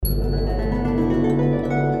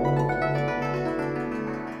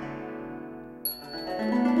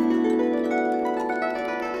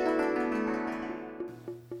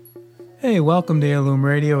Hey, welcome to Heirloom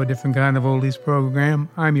Radio, a different kind of oldies program.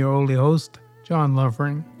 I'm your oldie host, John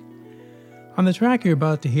Lovering. On the track you're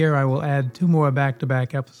about to hear, I will add 2 more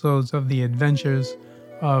back-to-back episodes of The Adventures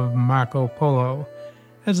of Marco Polo,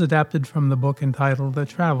 as adapted from the book entitled The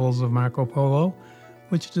Travels of Marco Polo,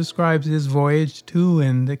 which describes his voyage to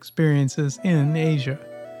and experiences in Asia.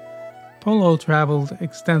 Polo traveled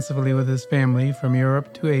extensively with his family from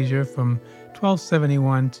Europe to Asia from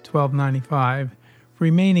 1271 to 1295,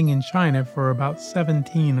 remaining in China for about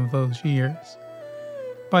 17 of those years.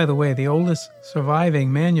 By the way, the oldest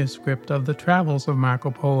surviving manuscript of the travels of Marco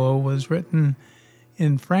Polo was written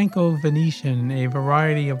in Franco-Venetian, a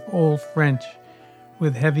variety of Old French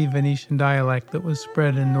with heavy Venetian dialect that was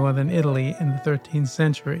spread in northern Italy in the 13th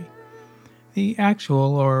century. The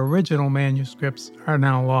actual or original manuscripts are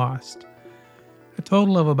now lost. A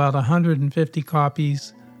total of about 150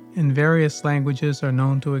 copies in various languages are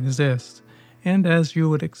known to exist, and as you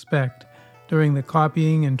would expect, during the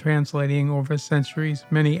copying and translating over centuries,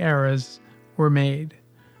 many errors were made.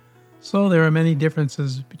 So there are many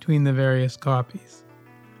differences between the various copies.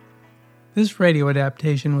 This radio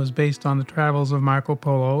adaptation was based on the travels of Marco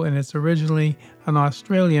Polo, and it's originally an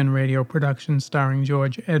Australian radio production starring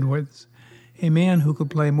George Edwards, a man who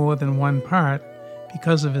could play more than one part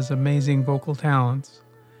because of his amazing vocal talents.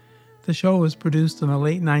 The show was produced in the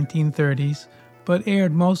late 1930s, but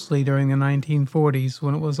aired mostly during the 1940s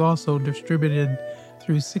when it was also distributed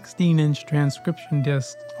through 16-inch transcription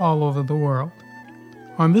discs all over the world.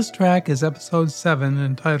 On this track is episode 7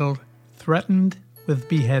 entitled Threatened with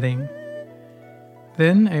Beheading.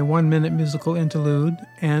 Then a 1-minute musical interlude,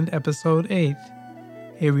 and episode 8,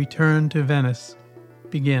 A Return to Venice,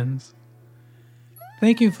 begins.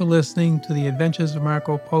 Thank you for listening to The Adventures of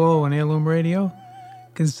Marco Polo on Heirloom Radio.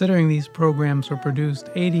 Considering these programs were produced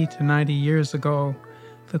 80 to 90 years ago,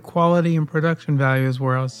 the quality and production values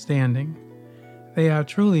were outstanding. They are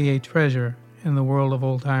truly a treasure in the world of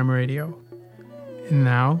old-time radio. And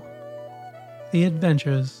now, The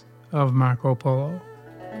Adventures of Marco Polo.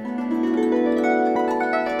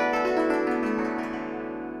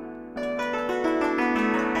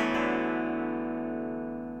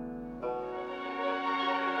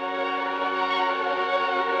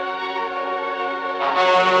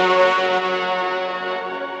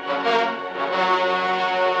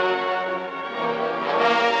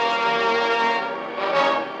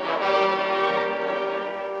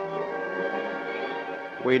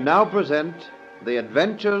 We now present The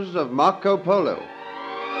Adventures of Marco Polo.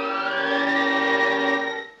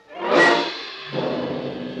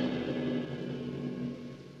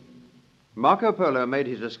 Marco Polo made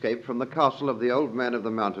his escape from the castle of the Old Man of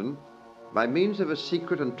the Mountain by means of a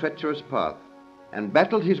secret and treacherous path, and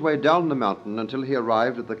battled his way down the mountain until he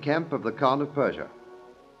arrived at the camp of the Khan of Persia.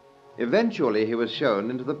 Eventually he was shown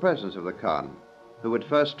into the presence of the Khan, who had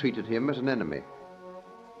first treated him as an enemy.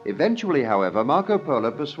 Eventually, however, Marco Polo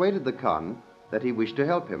persuaded the Khan that he wished to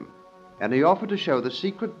help him, and he offered to show the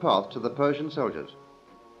secret path to the Persian soldiers.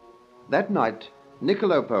 That night,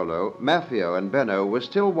 Niccolo Polo, Maffeo, and Benno were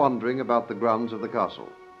still wandering about the grounds of the castle.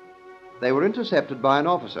 They were intercepted by an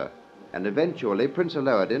officer, and eventually Prince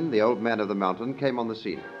Aloadin, the Old Man of the Mountain, came on the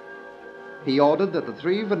scene. He ordered that the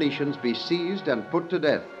 3 Venetians be seized and put to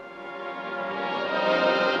death.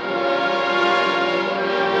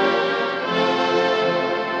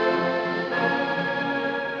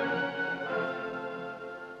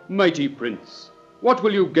 Mighty Prince, what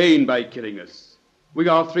will you gain by killing us? We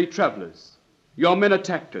are 3 travelers. Your men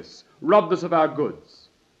attacked us, robbed us of our goods.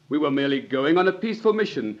 We were merely going on a peaceful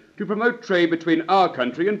mission to promote trade between our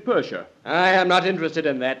country and Persia. I am not interested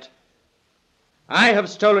in that. I have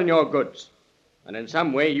stolen your goods, and in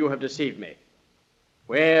some way you have deceived me.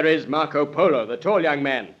 Where is Marco Polo, the tall young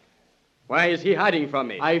man? Why is he hiding from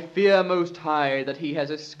me? I fear most high that he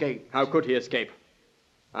has escaped. How could he escape?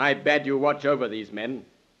 I bade you watch over these men.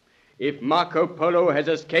 If Marco Polo has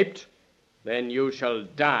escaped, then you shall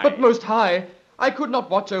die. But most high, I could not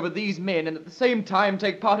watch over these men and at the same time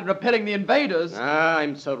take part in repelling the invaders.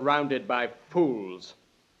 I'm surrounded by fools.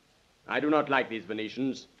 I do not like these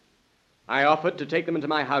Venetians. I offered to take them into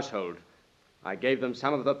my household. I gave them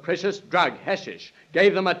some of the precious drug, hashish,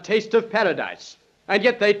 gave them a taste of paradise, and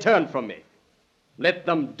yet they turned from me. Let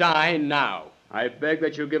them die now. I beg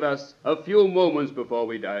that you give us a few moments before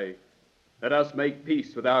we die. Let us make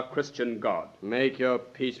peace with our Christian God. Make your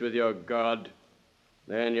peace with your God.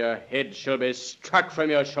 Then your head shall be struck from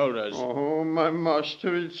your shoulders. Oh, my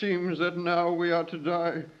master, it seems that now we are to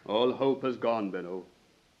die. All hope has gone, Benno.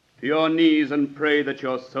 To your knees and pray that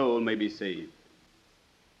your soul may be saved.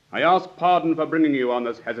 I ask pardon for bringing you on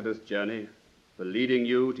this hazardous journey, for leading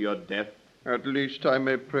you to your death. At least I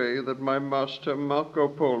may pray that my master Marco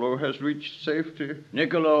Polo has reached safety.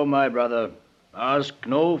 Niccolo, my brother, ask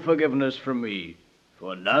no forgiveness from me,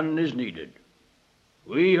 for none is needed.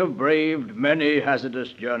 We have braved many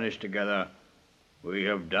hazardous journeys together. We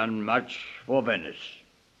have done much for Venice.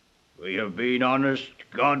 We have been honest,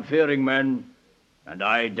 God-fearing men, and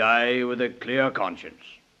I die with a clear conscience.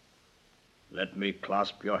 Let me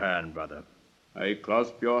clasp your hand, brother. I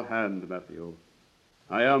clasp your hand, Matthew.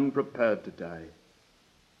 I am prepared to die.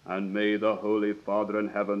 And may the Holy Father in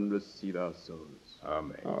heaven receive our souls.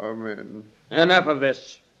 Amen. Amen. Enough of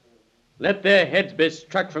this. Let their heads be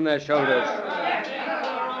struck from their shoulders.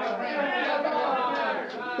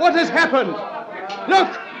 What has happened?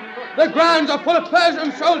 Look! The grounds are full of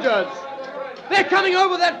Persian soldiers. They're coming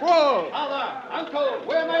over that wall. Father, uncle,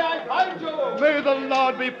 where may I find you? May the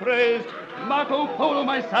Lord be praised. Marco Polo,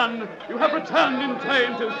 my son, you have returned in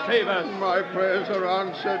time to save us. My prayers are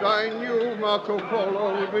answered. I knew Marco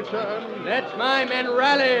Polo would return. Let my men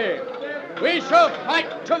rally. We shall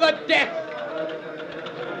fight to the death.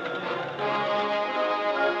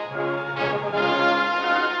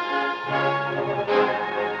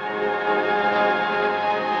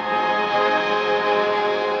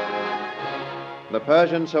 The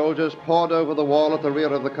Persian soldiers poured over the wall at the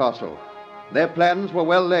rear of the castle. Their plans were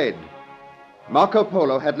well laid. Marco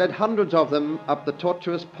Polo had led hundreds of them up the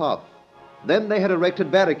tortuous path. Then they had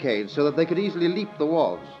erected barricades so that they could easily leap the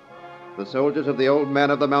walls. The soldiers of the Old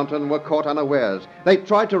Man of the Mountain were caught unawares. They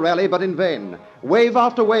tried to rally, but in vain. Wave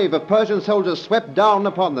after wave of Persian soldiers swept down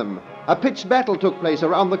upon them. A pitched battle took place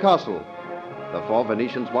around the castle. The 4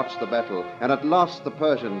 Venetians watched the battle, and at last the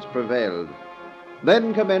Persians prevailed.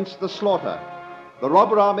 Then commenced the slaughter. The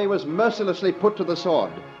robber army was mercilessly put to the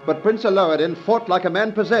sword, but Prince Alauddin fought like a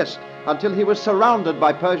man possessed until he was surrounded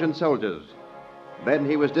by Persian soldiers. Then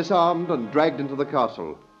he was disarmed and dragged into the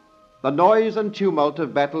castle. The noise and tumult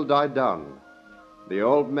of battle died down. The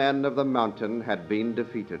Old Man of the Mountain had been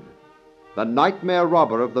defeated. The nightmare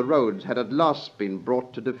robber of the roads had at last been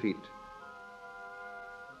brought to defeat.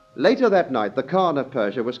 Later that night, the Khan of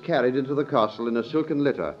Persia was carried into the castle in a silken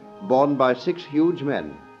litter, borne by 6 huge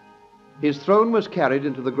men. His throne was carried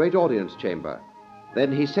into the great audience chamber.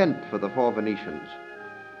 Then he sent for the 4 Venetians.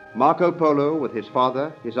 Marco Polo, with his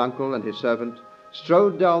father, his uncle, and his servant,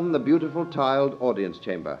 strode down the beautiful tiled audience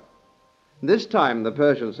chamber. This time the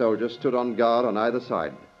Persian soldiers stood on guard on either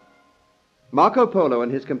side. Marco Polo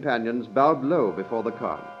and his companions bowed low before the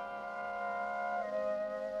Khan.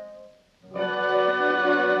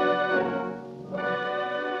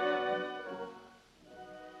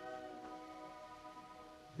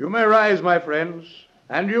 You may rise, my friends,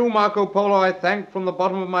 and you, Marco Polo, I thank from the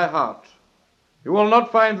bottom of my heart. You will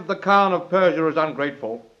not find that the Khan of Persia is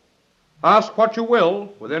ungrateful. Ask what you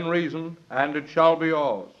will, within reason, and it shall be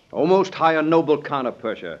yours. O most high and noble Khan of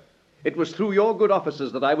Persia, it was through your good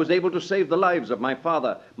offices that I was able to save the lives of my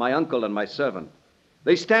father, my uncle, and my servant.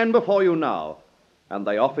 They stand before you now, and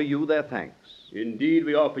they offer you their thanks. Indeed,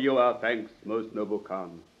 we offer you our thanks, most noble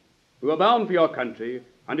Khan. We were bound for your country,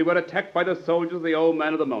 and we were attacked by the soldiers of the Old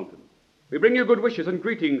Man of the Mountain. We bring you good wishes and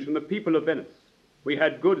greetings from the people of Venice. We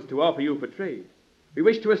had goods to offer you for trade. We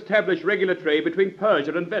wish to establish regular trade between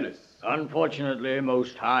Persia and Venice. Unfortunately,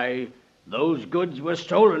 Most High, those goods were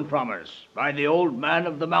stolen from us by the Old Man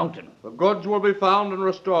of the Mountain. The goods will be found and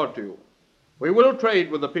restored to you. We will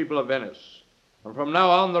trade with the people of Venice, and from now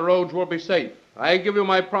on the roads will be safe. I give you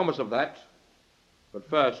my promise of that. But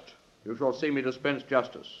first, you shall see me dispense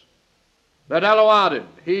justice. Let Alauddin,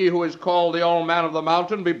 he who is called the Old Man of the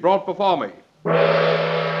Mountain, be brought before me.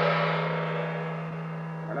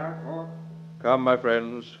 Come, my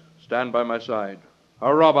friends, stand by my side.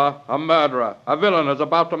 A robber, a murderer, a villain is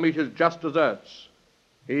about to meet his just deserts.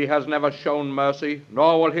 He has never shown mercy,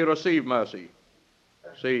 nor will he receive mercy.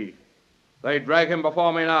 See, they drag him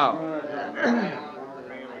before me now.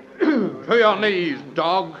 To your knees,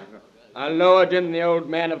 dog. Alauddin, the Old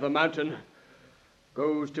Man of the Mountain,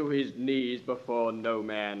 goes to his knees before no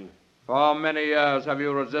man. For many years have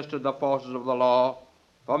you resisted the forces of the law.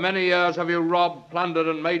 For many years have you robbed, plundered,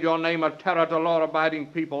 and made your name a terror to law-abiding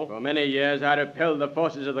people. For many years I repelled the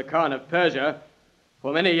forces of the Khan of Persia.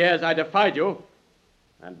 For many years I defied you.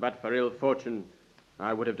 And but for ill fortune,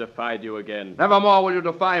 I would have defied you again. Nevermore will you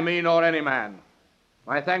defy me nor any man.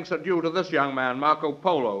 My thanks are due to this young man, Marco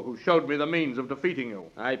Polo, who showed me the means of defeating you.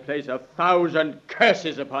 I place 1,000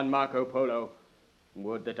 curses upon Marco Polo.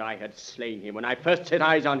 Would that I had slain him when I first set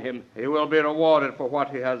eyes on him. He will be rewarded for what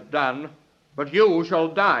he has done, but you shall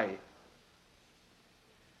die.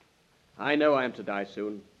 I know I am to die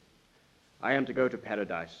soon. I am to go to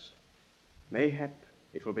paradise. Mayhap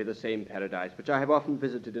It will be the same paradise which I have often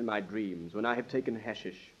visited in my dreams when I have taken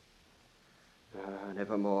hashish.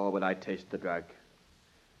 Never more will I taste the drug.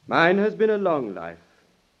 Mine has been a long life,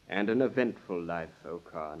 and an eventful life, O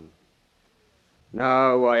Khan.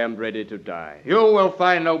 Now I am ready to die. You will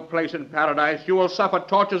find no place in paradise. You will suffer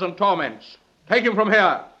tortures and torments. Take him from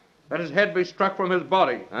here. Let his head be struck from his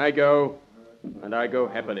body. I go, and I go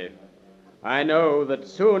happily. I know that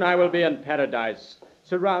soon I will be in paradise,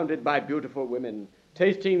 surrounded by beautiful women,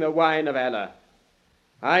 tasting the wine of Allah.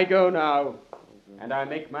 I go now, and I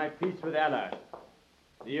make my peace with Allah.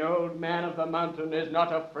 The old man of the mountain is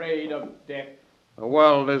not afraid of death. The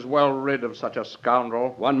world is well rid of such a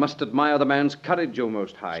scoundrel. One must admire the man's courage, O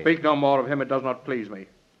Most High. Speak no more of him. It does not please me.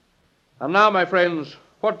 And now, my friends,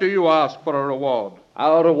 what do you ask for a reward?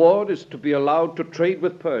 Our reward is to be allowed to trade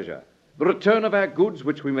with Persia, the return of our goods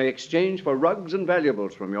which we may exchange for rugs and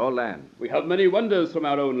valuables from your land. We have many wonders from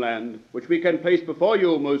our own land, which we can place before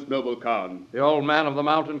you, most noble Khan. The old man of the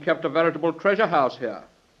mountain kept a veritable treasure house here.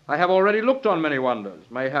 I have already looked on many wonders.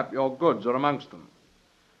 Mayhap your goods are amongst them.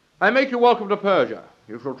 I make you welcome to Persia.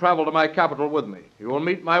 You shall travel to my capital with me. You will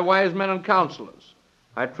meet my wise men and counselors.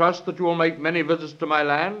 I trust that you will make many visits to my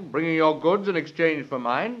land, bringing your goods in exchange for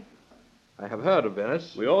mine. I have heard of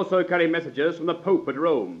Venice. We also carry messages from the Pope at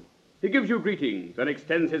Rome. He gives you greetings and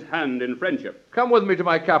extends his hand in friendship. Come with me to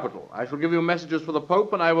my capital. I shall give you messages for the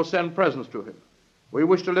Pope, and I will send presents to him. We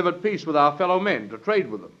wish to live at peace with our fellow men, to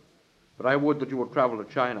trade with them. But I would that you would travel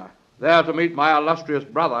to China, there to meet my illustrious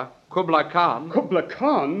brother, Kublai Khan. Kublai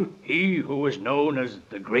Khan? He who is known as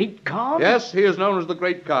the Great Khan? Yes, he is known as the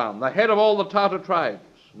Great Khan, the head of all the Tartar tribes.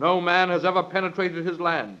 No man has ever penetrated his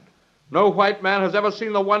land. No white man has ever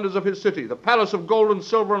seen the wonders of his city, the palace of gold and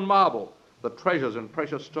silver and marble, the treasures and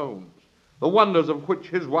precious stones, the wonders of which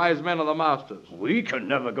his wise men are the masters. We can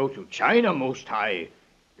never go to China, Most High.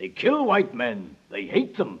 They kill white men. They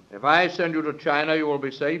hate them. If I send you to China, you will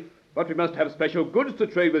be safe. But we must have special goods to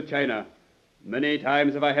trade with China. Many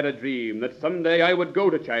times have I had a dream that someday I would go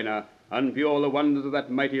to China and view all the wonders of that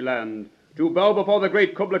mighty land, to bow before the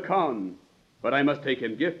great Kublai Khan. But I must take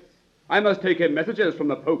him gifts. I must take him messages from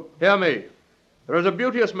the Pope. Hear me. There is a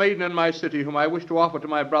beauteous maiden in my city whom I wish to offer to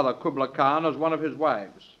my brother Kublai Khan as one of his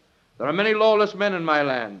wives. There are many lawless men in my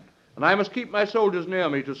land, and I must keep my soldiers near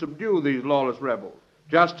me to subdue these lawless rebels,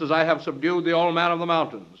 just as I have subdued the old man of the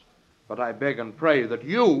mountains. But I beg and pray that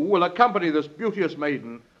you will accompany this beauteous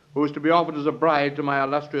maiden who is to be offered as a bride to my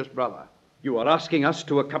illustrious brother. You are asking us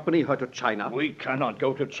to accompany her to China? We cannot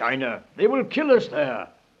go to China. They will kill us there.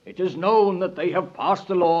 It is known that they have passed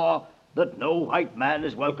a law that no white man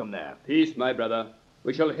is welcome there. Peace, my brother.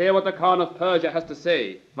 We shall hear what the Khan of Persia has to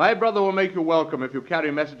say. My brother will make you welcome if you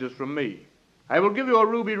carry messages from me. I will give you a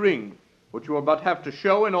ruby ring, which you will but have to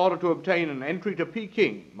show in order to obtain an entry to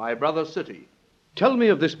Peking, my brother's city. Tell me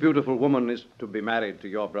if this beautiful woman is to be married to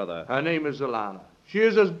your brother. Her name is Zelana. She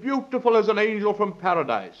is as beautiful as an angel from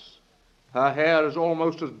paradise. Her hair is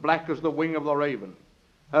almost as black as the wing of the raven.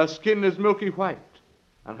 Her skin is milky white,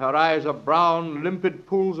 and her eyes are brown, limpid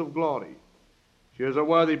pools of glory. She is a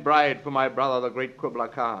worthy bride for my brother, the great Kublai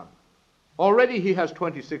Khan. Already he has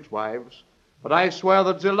 26 wives, but I swear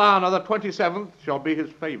that Zelana, the 27th, shall be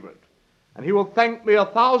his favorite, and he will thank me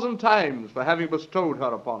 1,000 times for having bestowed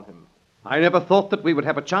her upon him. I never thought that we would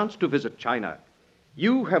have a chance to visit China.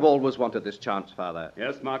 You have always wanted this chance, Father.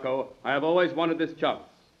 Yes, Marco, I have always wanted this chance.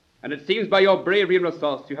 And it seems by your bravery and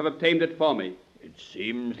resource you have obtained it for me. It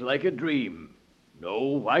seems like a dream. No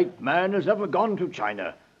white man has ever gone to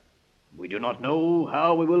China. We do not know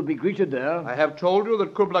how we will be greeted there. I have told you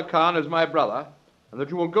that Kublai Khan is my brother, and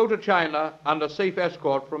that you will go to China under safe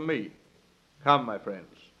escort from me. Come, my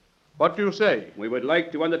friends. What do you say? We would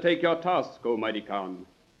like to undertake your task, O mighty Khan.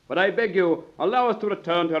 But I beg you, allow us to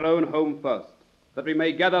return to our own home first, that we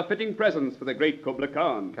may gather fitting presents for the great Kublai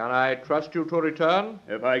Khan. Can I trust you to return?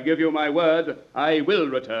 If I give you my word, I will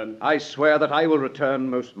return. I swear that I will return,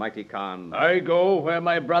 most mighty Khan. I go where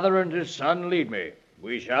my brother and his son lead me.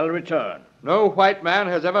 We shall return. No white man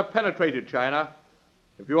has ever penetrated China.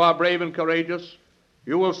 If you are brave and courageous,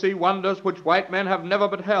 you will see wonders which white men have never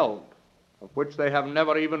beheld, of which they have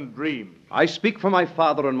never even dreamed. I speak for my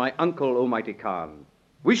father and my uncle, O mighty Khan.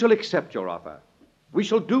 We shall accept your offer. We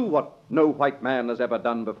shall do what no white man has ever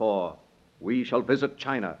done before. We shall visit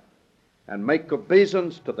China and make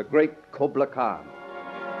obeisance to the great Kublai Khan.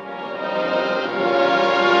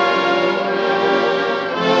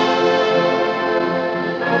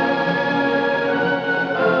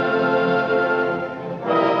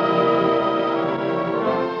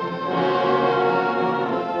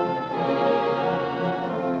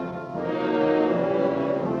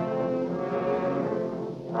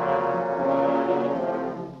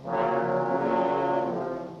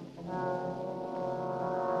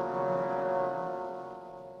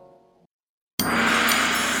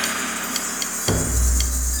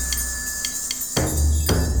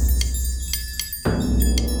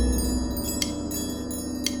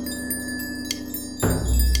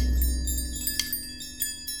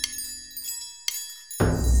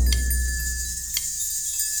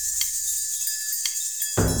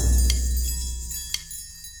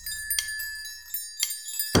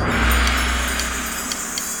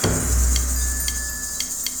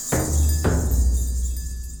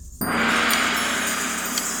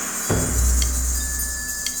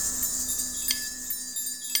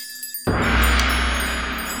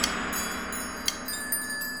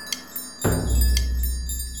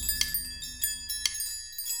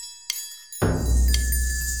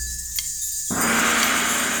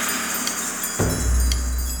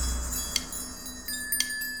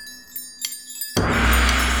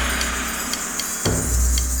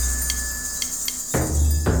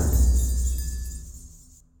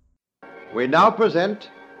 we now present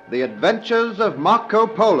The Adventures of Marco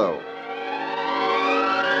Polo.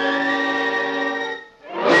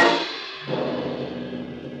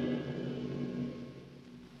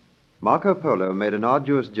 Marco Polo made an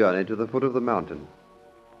arduous journey to the foot of the mountain.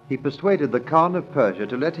 He persuaded the Khan of Persia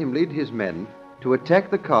to let him lead his men to attack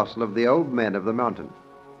the castle of the old men of the mountain.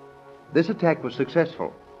 This attack was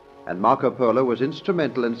successful, and Marco Polo was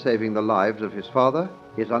instrumental in saving the lives of his father,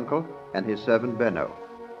 his uncle, and his servant Benno.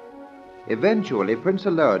 Eventually, Prince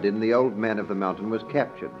Alauddin, the old man of the mountain, was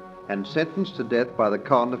captured and sentenced to death by the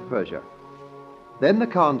Khan of Persia. Then the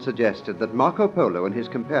Khan suggested that Marco Polo and his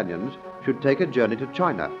companions should take a journey to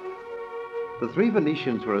China. The three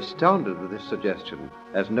Venetians were astounded with this suggestion,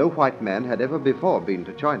 as no white man had ever before been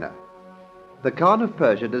to China. The Khan of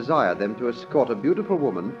Persia desired them to escort a beautiful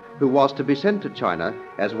woman who was to be sent to China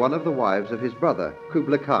as one of the wives of his brother,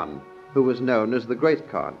 Kublai Khan, who was known as the Great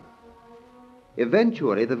Khan.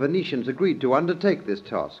 Eventually, the Venetians agreed to undertake this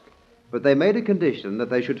task, but they made a condition that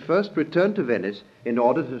they should first return to Venice in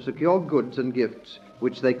order to secure goods and gifts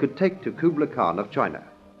which they could take to Kublai Khan of China.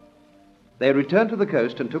 They returned to the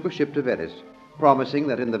coast and took a ship to Venice, promising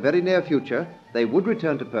that in the very near future they would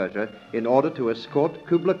return to Persia in order to escort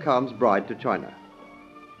Kublai Khan's bride to China.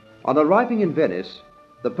 On arriving in Venice,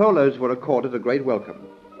 the Polos were accorded a great welcome.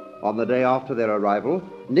 On the day after their arrival,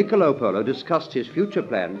 Niccolo Polo discussed his future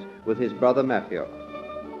plans with his brother Maffeo.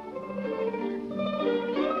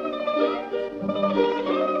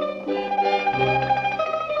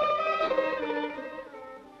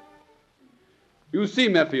 You see,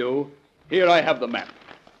 Maffeo, here I have the map.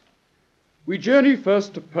 We journey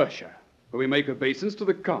first to Persia, where we make obeisance to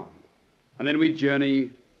the Khan, and then we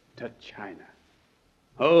journey to China.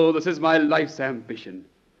 Oh, this is my life's ambition.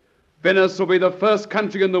 Venice will be the first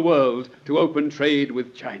country in the world to open trade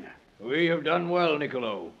with China. We have done well,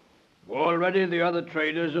 Niccolo. Already the other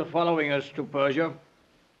traders are following us to Persia.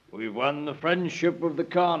 We've won the friendship of the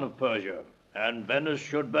Khan of Persia, and Venice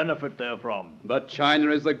should benefit therefrom. But China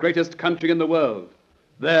is the greatest country in the world.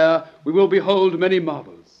 There we will behold many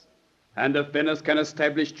marvels. And if Venice can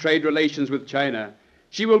establish trade relations with China,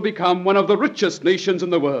 she will become one of the richest nations in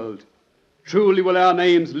the world. Truly will our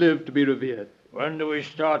names live to be revered. When do we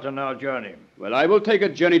start on our journey? Well, I will take a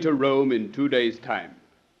journey to Rome in 2 days' time.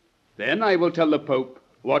 Then I will tell the Pope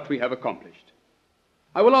what we have accomplished.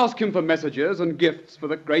 I will ask him for messages and gifts for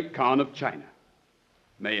the great Khan of China.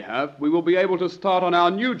 Mayhap we will be able to start on our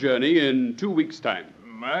new journey in 2 weeks' time.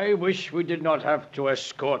 I wish we did not have to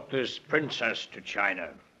escort this princess to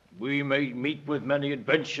China. We may meet with many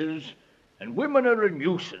adventures, and women are a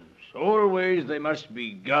nuisance. Always they must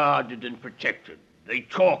be guarded and protected. They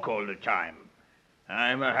talk all the time.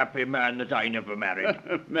 I'm a happy man that I never married.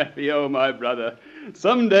 Maffeo, my brother,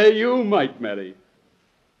 someday you might marry.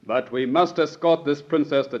 But we must escort this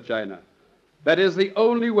princess to China. That is the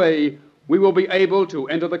only way we will be able to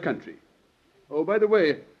enter the country. Oh, by the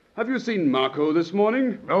way, have you seen Marco this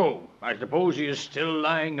morning? No, I suppose he is still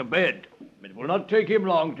lying abed. It will not take him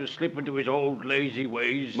long to slip into his old lazy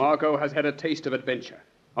ways. Marco has had a taste of adventure,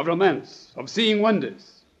 of romance, of seeing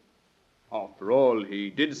wonders. After all, he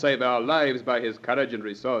did save our lives by his courage and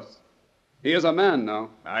resource. He is a man now.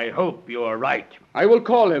 I hope you are right. I will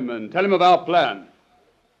call him and tell him of our plan.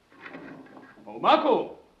 Oh,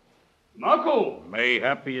 Marco! Marco!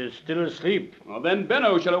 Mayhap he is still asleep. Well, then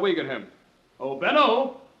Benno shall awaken him. Oh,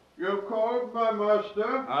 Benno! You called, my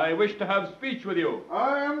master? I wish to have speech with you.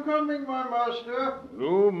 I am coming, my master.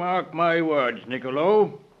 You mark my words,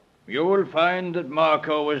 Niccolo. You will find that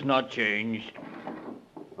Marco is not changed.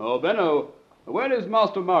 Oh, Benno, where is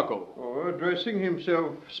Master Marco? Oh, dressing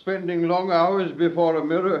himself, spending long hours before a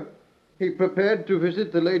mirror. He prepared to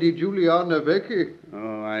visit the Lady Juliana Vecchi.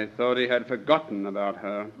 Oh, I thought he had forgotten about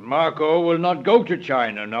her. Marco will not go to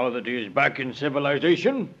China now that he is back in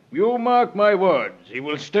civilization. You mark my words, he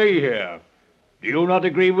will stay here. Do you not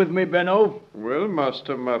agree with me, Benno? Well,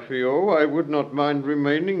 Master Maffeo, I would not mind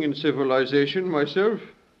remaining in civilization myself.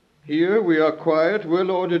 Here we are quiet,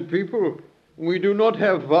 well-ordered people. We do not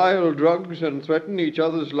have vile drugs and threaten each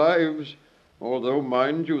other's lives. Although,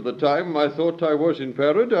 mind you, the time I thought I was in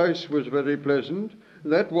paradise was very pleasant.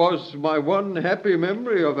 That was my one happy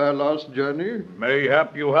memory of our last journey.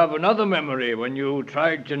 Mayhap you have another memory when you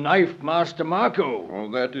tried to knife Master Marco.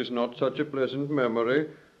 Oh, that is not such a pleasant memory.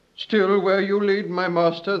 Still, where you lead, my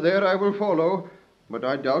master, there I will follow. But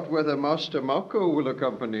I doubt whether Master Marco will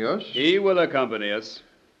accompany us. He will accompany us.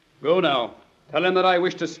 Go now. Tell him that I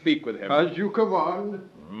wish to speak with him. As you command.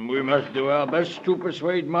 We must do our best to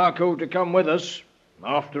persuade Marco to come with us.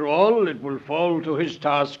 After all, it will fall to his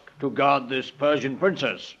task to guard this Persian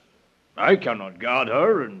princess. I cannot guard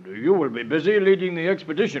her, and you will be busy leading the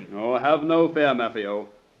expedition. Oh, have no fear, Maffeo.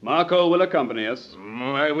 Marco will accompany us.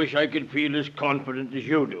 I wish I could feel as confident as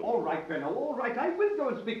you do. All right, Benno, all right. I will go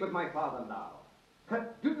and speak with my father now.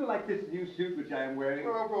 Do you like this new suit which I am wearing?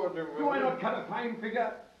 Do I not cut a fine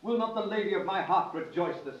figure? Will not the lady of my heart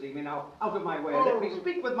rejoice to see me now? Out of my way. Let me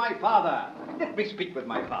speak with my father. Let me speak with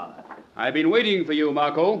my father. I've been waiting for you,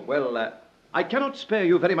 Marco. Well, I cannot spare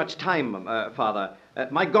you very much time, Father.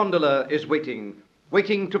 My gondola is waiting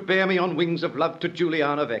to bear me on wings of love to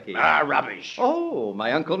Giuliana Vecchi. Ah, rubbish. Oh,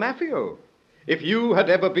 my Uncle Maffeo. If you had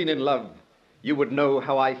ever been in love, you would know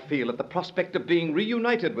how I feel at the prospect of being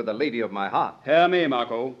reunited with the lady of my heart. Hear me,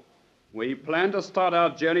 Marco. We plan to start our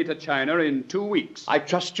journey to China in 2 weeks. I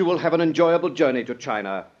trust you will have an enjoyable journey to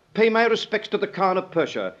China. Pay my respects to the Khan of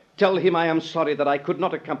Persia. Tell him I am sorry that I could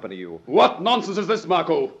not accompany you. What nonsense is this,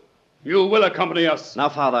 Marco? You will accompany us. Now,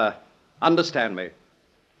 Father, understand me.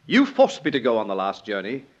 You forced me to go on the last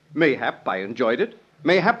journey. Mayhap I enjoyed it.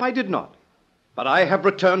 Mayhap I did not. But I have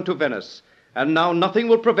returned to Venice, and now nothing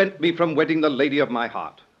will prevent me from wedding the lady of my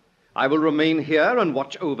heart. I will remain here and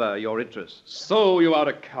watch over your interests. So you are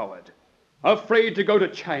a coward, afraid to go to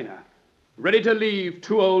China, ready to leave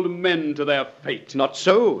 2 old men to their fate. Not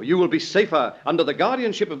so. You will be safer under the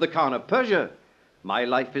guardianship of the Khan of Persia. My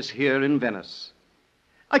life is here in Venice.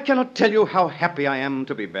 I cannot tell you how happy I am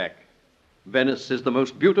to be back. Venice is the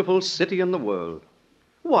most beautiful city in the world.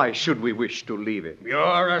 Why should we wish to leave it?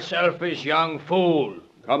 You're a selfish young fool.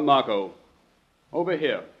 Come, Marco. Over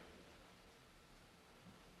here.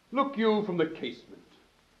 Look you from the casement.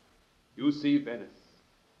 You see Venice,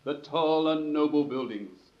 the tall and noble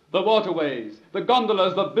buildings, the waterways, the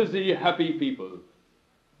gondolas, the busy, happy people.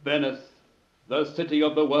 Venice, the city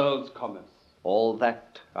of the world's commerce. All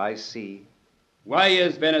that I see. Why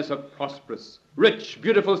is Venice a prosperous, rich,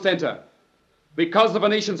 beautiful center? Because the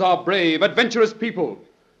Venetians are brave, adventurous people.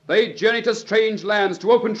 They journey to strange lands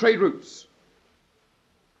to open trade routes.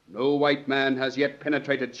 No white man has yet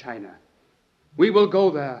penetrated China. We will go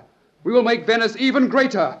there. We will make Venice even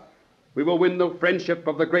greater. We will win the friendship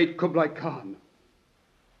of the great Kublai Khan.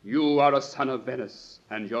 You are a son of Venice,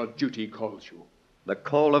 and your duty calls you. The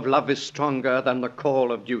call of love is stronger than the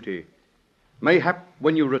call of duty. Mayhap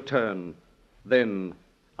when you return, then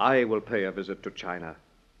I will pay a visit to China.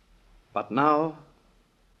 But now,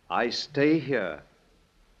 I stay here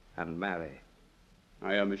and marry.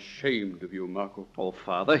 I am ashamed of you, Marco. Oh,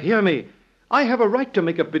 Father, hear me. I have a right to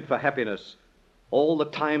make a bid for happiness. All the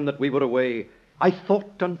time that we were away, I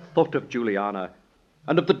thought and thought of Giuliana,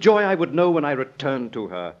 and of the joy I would know when I returned to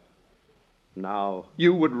her. Now,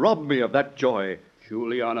 you would rob me of that joy.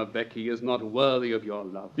 Giuliana Vecchi is not worthy of your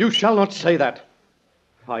love. You shall not say that.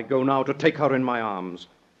 I go now to take her in my arms,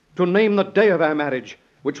 to name the day of our marriage,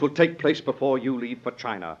 which will take place before you leave for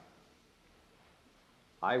China.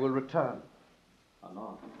 I will return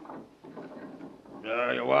anon.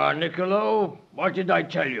 There you are, Niccolo. What did I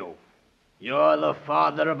tell you? You're the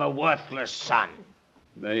father of a worthless son.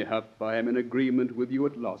 Mayhap I am in agreement with you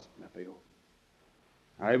at last, Maffeo.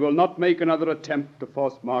 I will not make another attempt to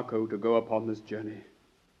force Marco to go upon this journey.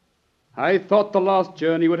 I thought the last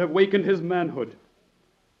journey would have wakened his manhood.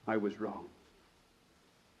 I was wrong.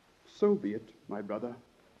 So be it, my brother.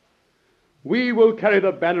 We will carry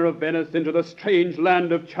the banner of Venice into the strange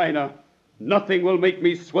land of China. Nothing will make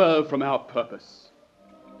me swerve from our purpose.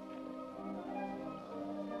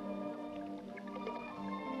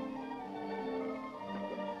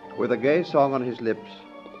 With a gay song on his lips,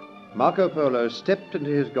 Marco Polo stepped into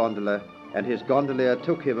his gondola, and his gondolier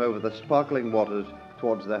took him over the sparkling waters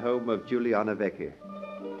towards the home of Giuliana Vecchi.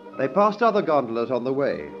 They passed other gondolas on the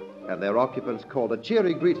way, and their occupants called a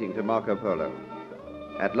cheery greeting to Marco Polo.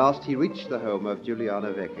 At last he reached the home of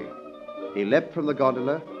Giuliana Vecchi. He leapt from the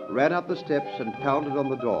gondola, ran up the steps, and pounded on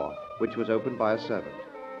the door, which was opened by a servant.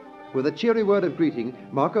 With a cheery word of greeting,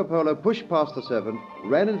 Marco Polo pushed past the servant,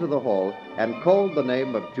 ran into the hall, and called the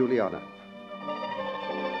name of Giuliana.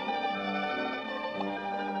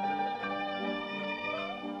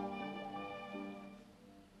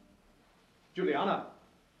 Giuliana!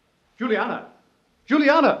 Giuliana!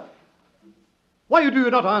 Giuliana! Why do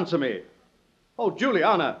you not answer me? Oh,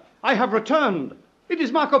 Giuliana, I have returned. It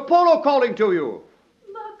is Marco Polo calling to you.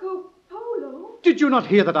 Marco Polo? Did you not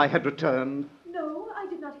hear that I had returned? No, I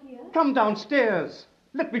did not hear. Come downstairs.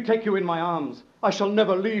 Let me take you in my arms. I shall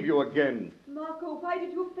never leave you again. Marco, why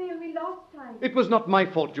did you fail me last time? It was not my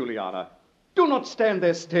fault, Giuliana. Do not stand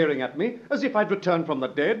there staring at me as if I'd returned from the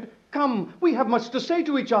dead. Come, we have much to say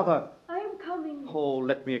to each other. I am coming. Oh,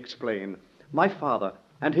 let me explain. My father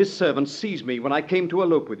and his servants seized me when I came to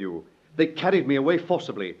elope with you. They carried me away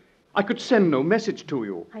forcibly. I could send no message to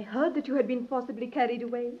you. I heard that you had been forcibly carried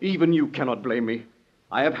away. Even you cannot blame me.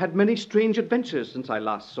 I have had many strange adventures since I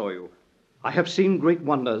last saw you. I have seen great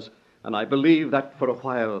wonders, and I believe that for a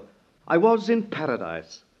while I was in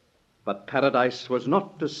paradise. But paradise was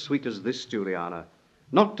not as sweet as this, Juliana.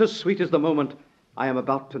 Not as sweet as the moment I am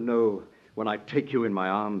about to know when I take you in my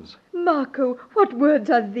arms. Marco, what words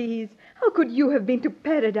are these? How could you have been to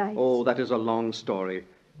paradise? Oh, that is a long story.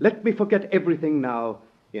 Let me forget everything now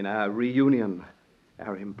in our reunion,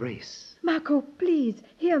 our embrace. Marco, please,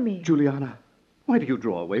 hear me. Juliana, why do you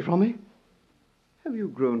draw away from me? Have you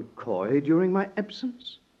grown coy during my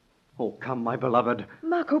absence? Oh, come, my beloved.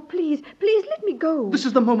 Marco, please, let me go. This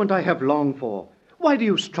is the moment I have longed for. Why do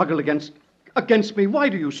you struggle against me? Why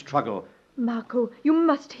do you struggle? Marco, you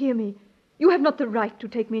must hear me. You have not the right to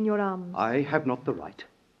take me in your arms. I have not the right.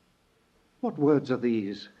 What words are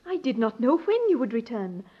these? I did not know when you would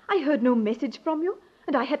return. I heard no message from you,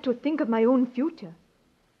 and I had to think of my own future.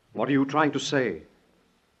 What are you trying to say?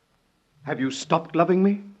 Have you stopped loving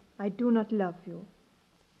me? I do not love you.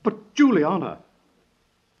 But, Juliana,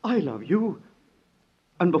 I love you.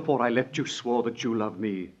 And before I left, you swore that you love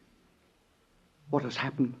me. What has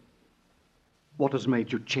happened? What has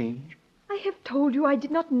made you change? I have told you I did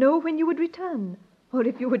not know when you would return, or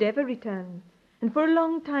if you would ever return. And for a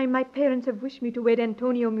long time, my parents have wished me to wed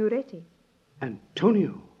Antonio Muretti.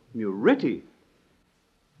 Antonio Muretti?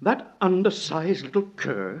 That undersized little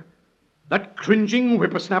cur? That cringing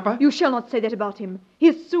whippersnapper? You shall not say that about him. He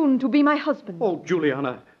is soon to be my husband. Oh,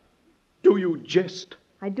 Juliana, do you jest?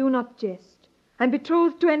 I do not jest. I'm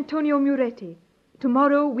betrothed to Antonio Muretti.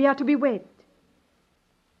 Tomorrow we are to be wed.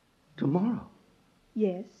 Tomorrow?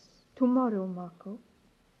 Yes, tomorrow, Marco.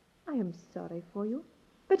 I am sorry for you,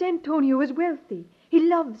 but Antonio is wealthy. He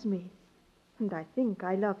loves me, and I think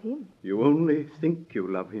I love him. You only think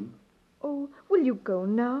you love him. Oh, will you go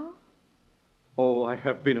now? Oh, I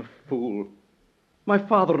have been a fool. My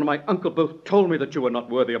father and my uncle both told me that you were not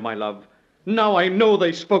worthy of my love. Now I know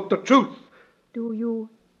they spoke the truth. Do you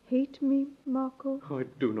hate me, Marco? I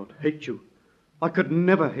do not hate you. I could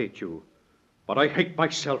never hate you. But I hate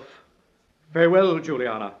myself. Farewell,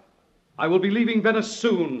 Juliana. I will be leaving Venice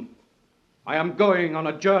soon. I am going on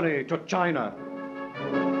a journey to China.